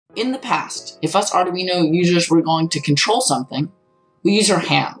In the past, if us Arduino users were going to control something, we use our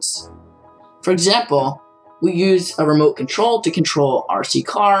hands. For example, we use a remote control to control RC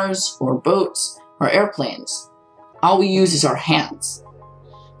cars, or boats, or airplanes. All we use is our hands.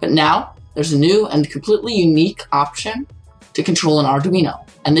 But now, there's a new and completely unique option to control an Arduino,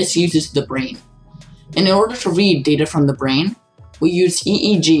 and this uses the brain. And in order to read data from the brain, we use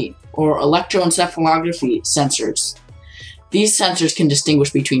EEG, or electroencephalography sensors. These sensors can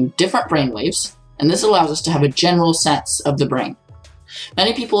distinguish between different brainwaves, and this allows us to have a general sense of the brain.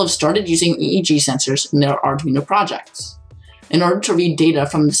 Many people have started using EEG sensors in their Arduino projects. In order to read data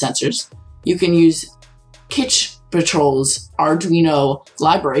from the sensors, you can use Kitch Patrol's Arduino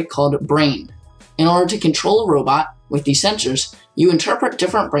library called Brain. In order to control a robot with these sensors, you interpret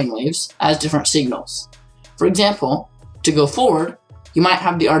different brainwaves as different signals. For example, to go forward, you might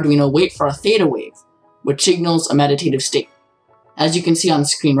have the Arduino wait for a theta wave, which signals a meditative state. As you can see on the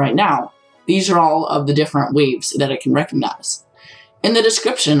screen right now, these are all of the different waves that it can recognize. In the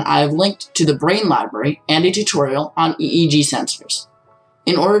description, I have linked to the Brain library and a tutorial on EEG sensors.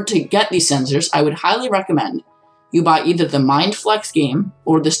 In order to get these sensors, I would highly recommend you buy either the MindFlex game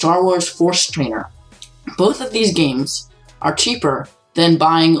or the Star Wars Force Trainer. Both of these games are cheaper than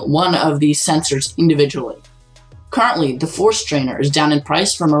buying one of these sensors individually. Currently, the Force Trainer is down in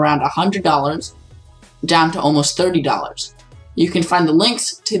price from around $100 down to almost $30. You can find the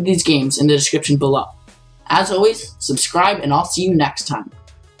links to these games in the description below. As always, subscribe and I'll see you next time.